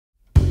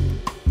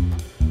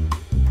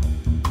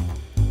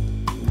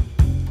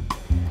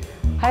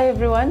Hi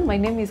everyone, my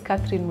name is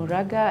Catherine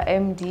Muraga,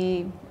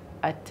 MD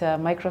at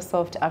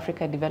Microsoft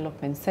Africa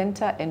Development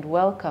Center, and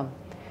welcome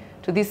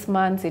to this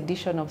month's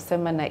edition of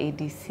Sema Na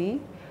ADC,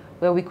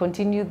 where we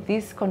continue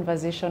this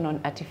conversation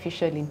on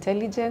artificial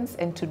intelligence.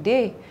 And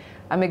today,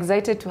 I'm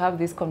excited to have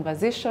this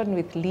conversation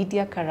with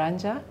Lydia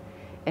Karanja,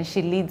 and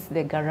she leads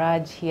the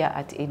garage here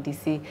at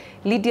ADC.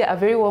 Lydia, a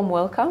very warm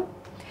welcome.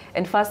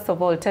 And first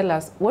of all, tell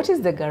us, what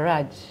is the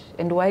garage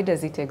and why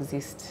does it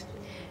exist?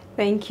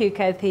 Thank you,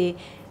 Kathy.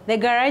 The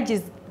Garage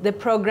is the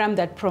program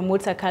that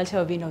promotes a culture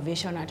of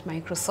innovation at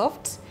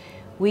Microsoft.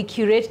 We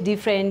curate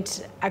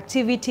different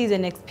activities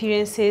and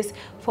experiences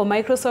for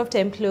Microsoft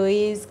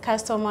employees,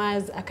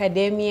 customers,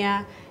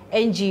 academia,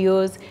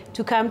 NGOs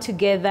to come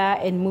together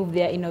and move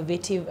their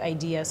innovative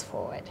ideas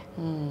forward.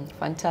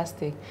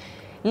 Fantastic.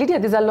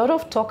 Lydia, there's a lot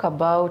of talk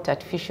about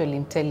artificial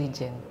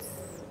intelligence,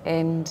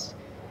 and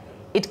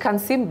it can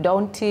seem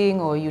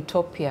daunting or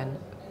utopian.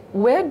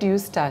 Where do you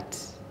start,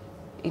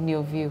 in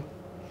your view?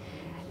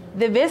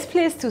 The best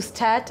place to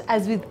start,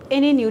 as with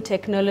any new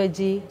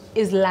technology,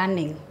 is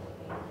learning.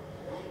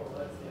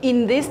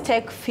 In this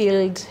tech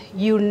field,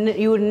 you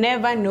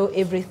never know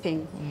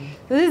everything.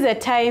 This is a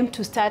time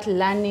to start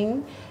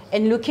learning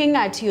and looking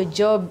at your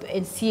job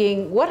and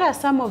seeing what are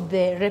some of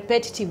the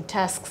repetitive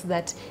tasks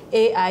that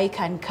AI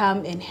can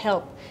come and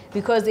help,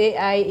 because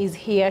AI is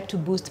here to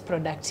boost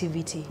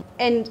productivity.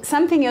 And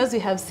something else we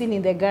have seen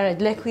in the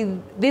garage, like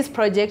with this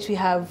project we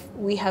have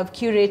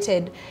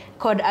curated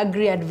called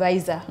Agri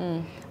Advisor,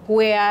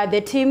 where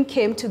the team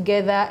came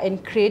together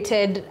and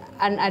created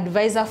an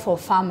advisor for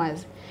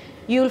farmers.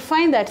 You'll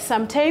find that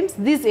sometimes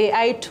these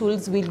AI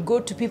tools will go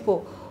to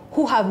people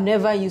who have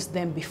never used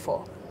them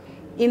before.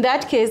 In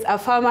that case, a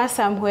farmer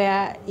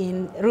somewhere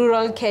in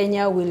rural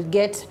Kenya will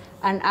get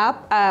an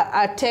app,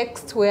 a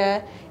text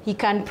where he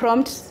can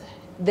prompt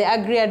the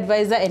Agri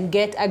Advisor and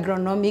get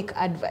agronomic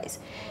advice.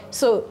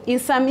 So in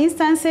some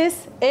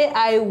instances,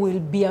 AI will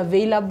be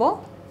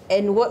available,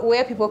 and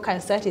where people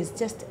can start is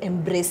just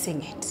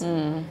embracing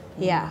it.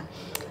 Yeah.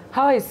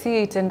 How I see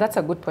it, and that's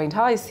a good point,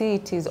 how I see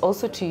it is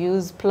also to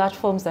use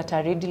platforms that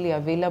are readily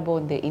available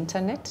on the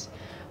internet.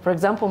 For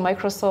example,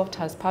 Microsoft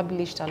has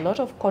published a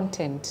lot of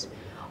content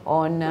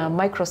on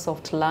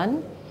Microsoft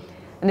Learn.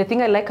 And the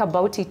thing I like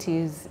about it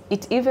is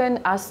it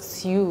even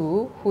asks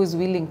you who's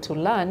willing to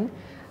learn,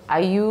 are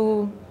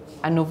you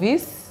a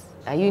novice?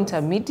 Are you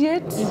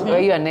intermediate? Or are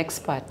you an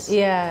expert?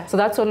 Yeah. So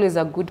that's always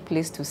a good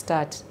place to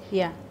start.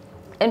 Yeah.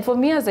 And for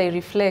me, as I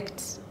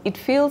reflect, it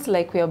feels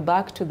like we are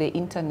back to the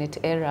internet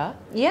era.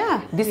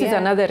 Yeah. This is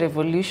another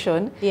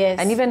revolution. Yes.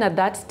 And even at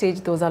that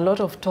stage, there was a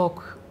lot of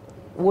talk.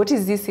 What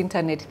is this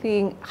internet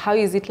thing? How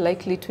is it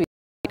likely to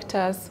affect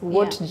us?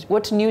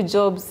 What new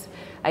jobs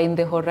are in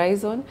the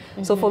horizon?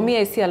 So for me,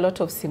 I see a lot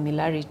of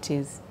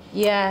similarities.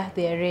 Yeah,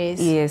 there is.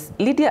 Yes.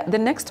 Lydia, the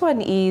next one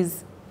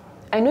is,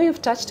 I know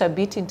you've touched a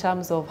bit in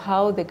terms of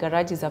how the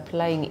garage is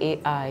applying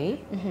AI.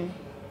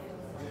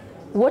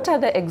 What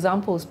other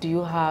examples do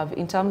you have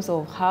in terms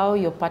of how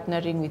you're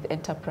partnering with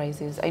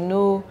enterprises? I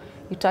know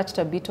you touched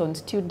a bit on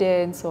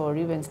students or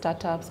even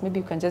startups. Maybe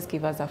you can just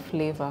give us a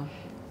flavor.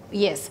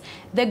 Yes.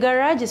 The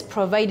Garage is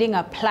providing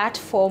a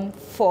platform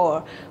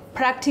for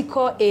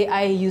practical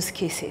AI use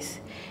cases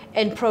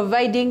and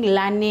providing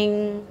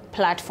learning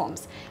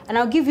platforms. And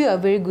I'll give you a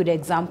very good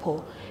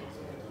example.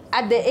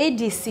 At the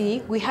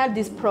ADC, we had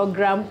this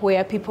program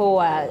where people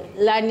were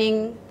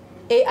learning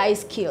AI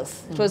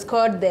skills. It was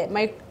called the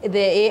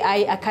AI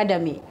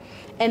Academy.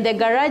 And the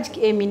Garage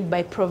came in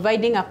by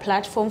providing a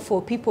platform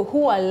for people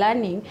who are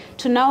learning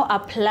to now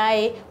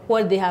apply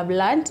what they have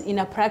learned in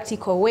a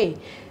practical way.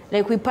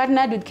 Like, we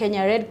partnered with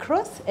Kenya Red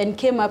Cross and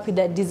came up with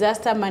a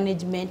disaster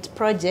management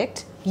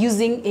project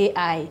using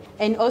AI.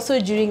 And also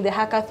during the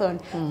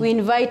hackathon, we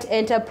invite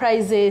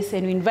enterprises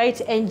and we invite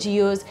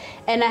NGOs.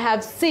 And I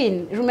have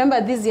seen, remember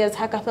this year's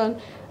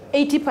hackathon,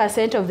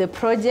 80% of the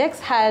projects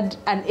had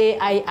an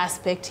AI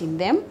aspect in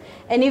them.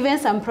 And even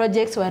some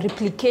projects were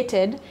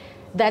replicated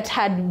that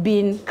had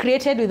been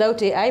created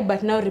without AI,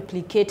 but now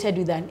replicated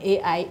with an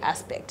AI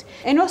aspect.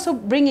 And also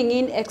bringing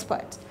in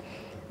experts.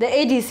 The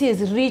ADC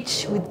is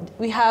rich with,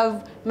 we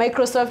have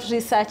Microsoft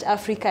Research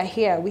Africa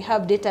here, we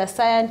have data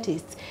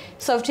scientists,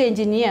 software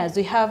engineers,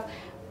 we have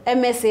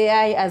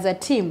MSAI as a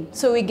team.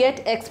 So we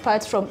get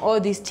experts from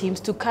all these teams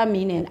to come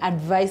in and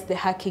advise the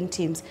hacking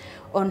teams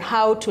on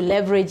how to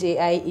leverage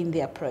AI in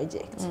their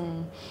projects.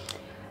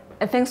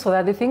 And thanks for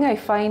that. The thing I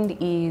find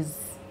is,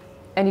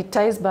 and it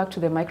ties back to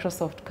the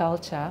Microsoft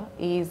culture,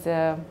 is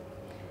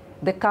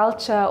the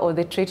culture or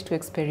the trait to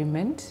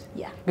experiment.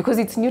 Yeah. Because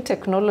it's new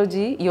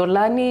technology, you're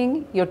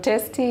learning, you're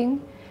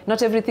testing,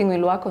 not everything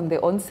will work on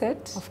the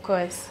onset. Of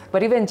course.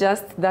 But even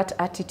just that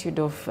attitude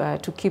of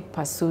to keep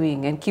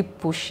pursuing and keep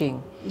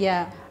pushing.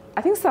 Yeah.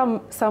 I think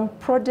some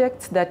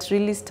projects that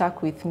really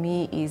stuck with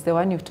me is the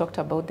one you've talked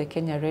about, the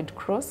Kenya Red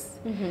Cross.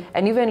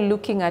 And even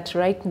looking at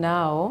right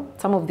now,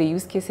 some of the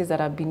use cases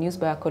that have been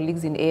used by our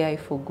colleagues in AI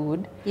for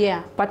Good.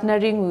 Yeah.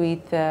 Partnering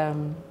with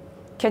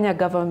Kenya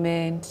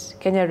government,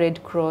 Kenya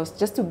Red Cross,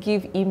 just to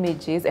give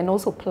images and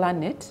also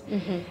plan it,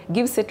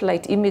 give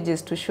satellite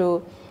images to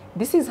show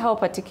this is how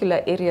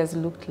particular areas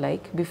looked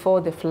like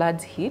before the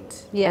floods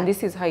hit, and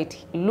this is how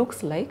it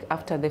looks like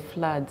after the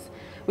floods,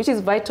 which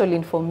is vital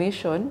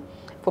information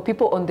for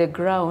people on the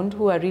ground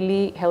who are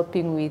really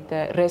helping with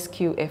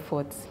rescue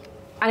efforts.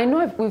 And I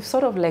know we've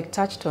sort of like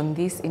touched on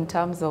this in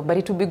terms of, but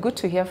it would be good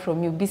to hear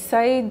from you.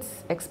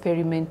 Besides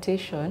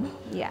experimentation,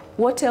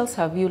 what else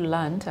have you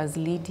learned as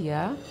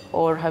Lydia,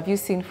 or have you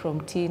seen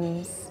from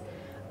teams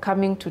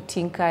coming to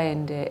tinker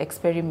and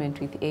experiment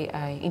with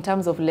AI in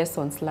terms of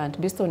lessons learned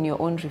based on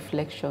your own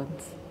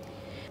reflections?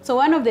 So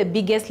one of the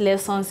biggest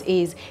lessons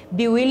is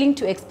be willing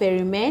to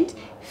experiment,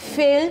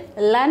 fail,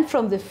 learn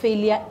from the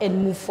failure,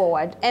 and move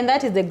forward. And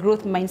that is the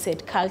growth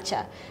mindset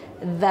culture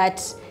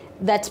that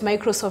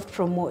Microsoft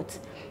promotes.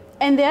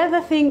 And the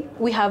other thing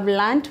we have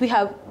learned,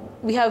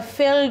 we have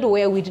failed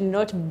where we did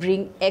not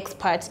bring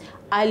experts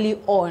early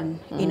on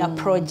in a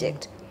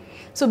project.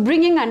 So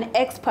bringing an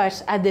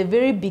expert at the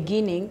very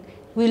beginning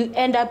will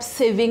end up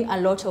saving a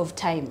lot of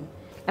time.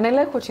 And I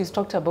like what you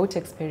talked about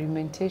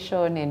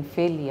experimentation and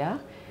failure,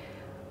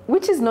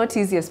 which is not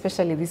easy,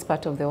 especially this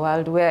part of the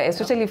world, where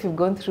especially if you've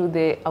gone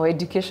through our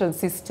education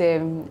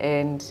system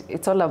and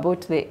it's all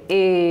about the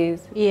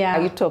A's.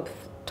 Are you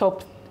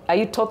are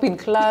you top in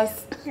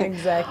class?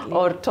 Exactly.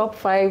 Or top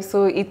 5?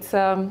 So it's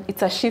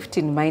a shift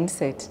in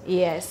mindset.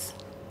 Yes.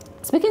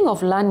 Speaking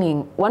of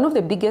learning, one of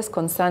the biggest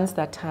concerns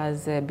that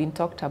has been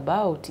talked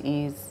about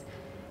is,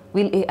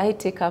 will AI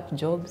take up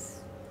jobs?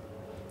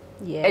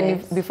 Yes.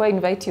 And before I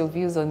invite your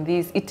views on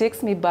this, it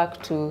takes me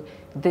back to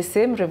the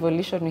same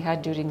revolution we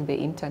had during the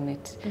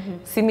internet.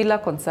 Similar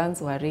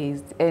concerns were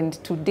raised. And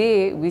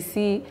today we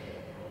see,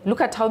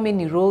 look at how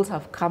many roles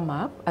have come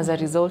up as a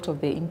result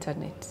of the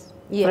internet.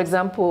 For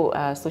example,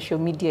 social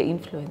media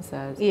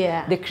influencers.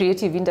 The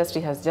creative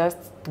industry has just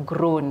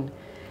grown.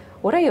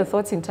 What are your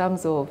thoughts in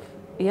terms of,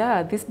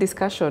 this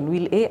discussion?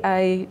 Will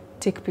AI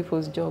take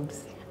people's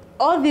jobs?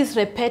 All these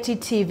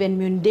repetitive and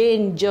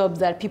mundane jobs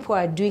that people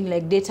are doing,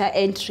 like data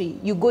entry,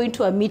 you go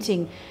into a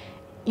meeting,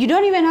 you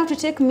don't even have to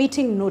take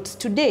meeting notes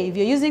today. If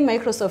you're using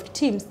Microsoft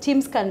Teams,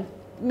 Teams can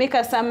make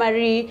a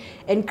summary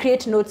and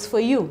create notes for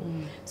you.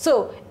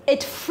 So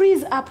it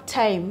frees up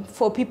time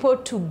for people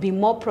to be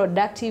more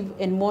productive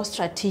and more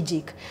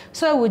strategic.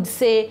 So I would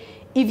say,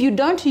 if you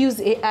don't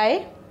use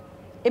AI,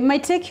 it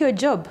might take your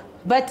job.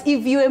 But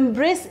if you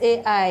embrace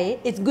AI,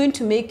 it's going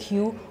to make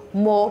you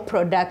more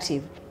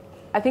productive.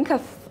 I think a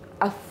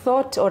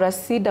thought or a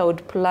seed I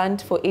would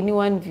plant for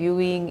anyone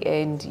viewing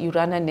and you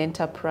run an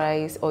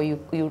enterprise or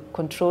you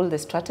control the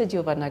strategy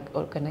of an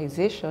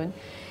organization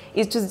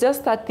is to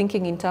just start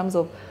thinking in terms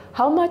of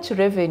how much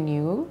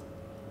revenue,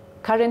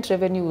 current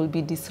revenue, will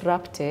be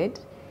disrupted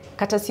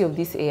courtesy of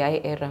this AI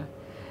era.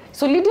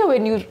 So Lydia,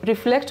 when you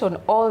reflect on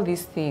all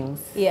these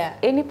things,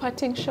 any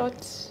parting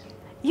shots?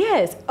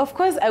 Yes, of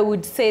course I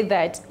would say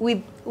that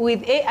with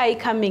AI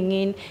coming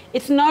in,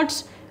 it's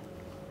not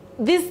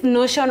this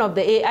notion of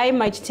the AI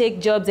might take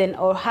jobs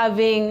or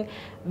having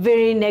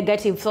very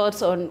negative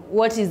thoughts on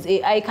what is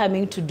AI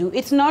coming to do.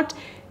 It's not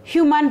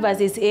human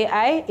versus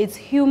AI, it's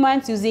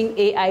humans using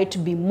AI to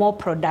be more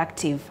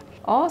productive.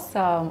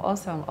 Awesome,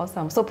 awesome,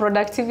 awesome. So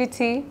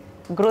productivity,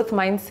 growth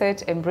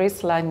mindset,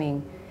 embrace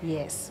learning.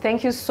 Yes.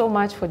 Thank you so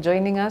much for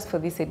joining us for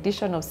this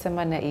edition of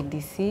Sema Na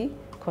ADC.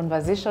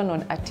 Conversation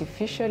on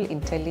artificial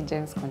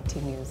intelligence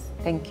continues.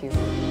 Thank you.